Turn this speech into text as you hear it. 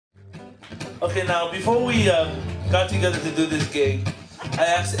Okay, now before we got together to do this gig, I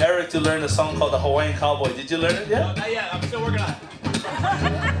asked Eric to learn a song called the Hawaiian Cowboy. Did you learn it yet? No, not yet. I'm still working on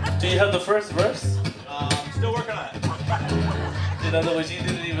it. Do you have the first verse? I'm still working on it. In other words, you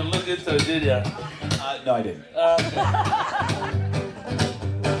didn't even look into it, did ya? No, I didn't.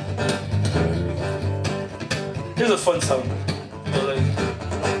 Here's a fun song.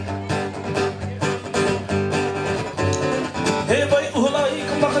 Hey, boy, ulai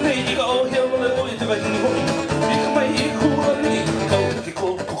kamakani ika o hea wale o I te kahini hoi. Ika mai I kuhani kau ki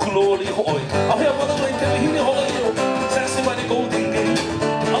kukuloli hoi. A hea wale o I te kahini hoi o. Sassy by the golden gate.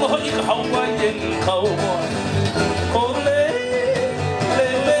 Aloha I ka Hawaiian cowboy. Ko le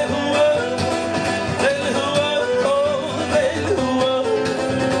hua. Le hua o le hua.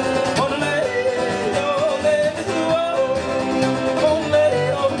 O le hua. O le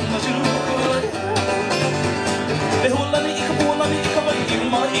o mashu. Le hua lani I ka pua lani I ka mai I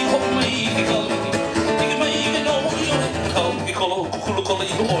mai I ho mai I ka kali. I ka mai I ka no hoi o. Kau ki kolo kukulu kola I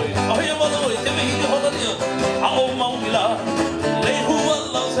hoi. A hea wale o I te kahini hoi o. A o maumila. Le hua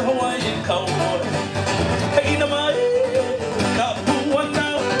lau se Hawaiian cowboy. Hey na mai ka pua na.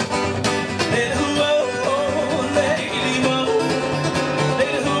 Le hua o le ilima. Le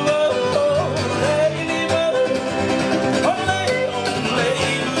hua o le ilima. O le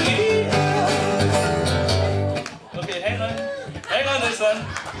ilui. Okay, hang on there, son.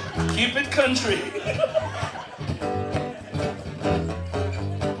 Keep it country.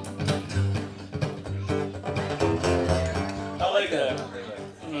 I like that.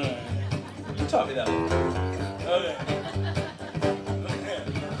 You taught me that. Okay.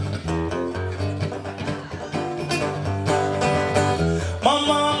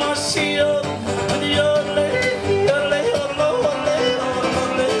 Mama, she ole,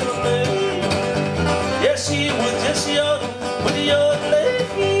 yes, she would just yodel, but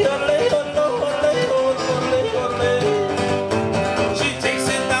she takes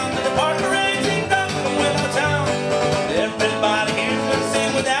it down to the park raging down from Willow Town. Everybody hears her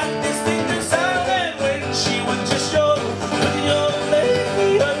sing without distinct sound, and when she would just yodel, but she goes,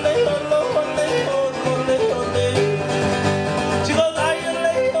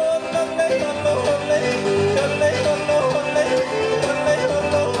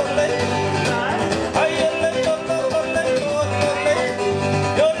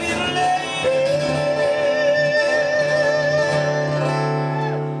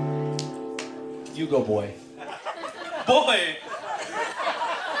 You go, boy. boy.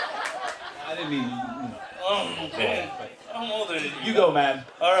 I didn't mean, you know. Oh, okay. I'm older than you. You go, man.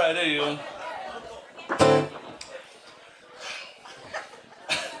 All right, there you go.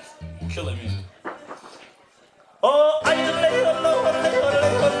 Killing me. Oh.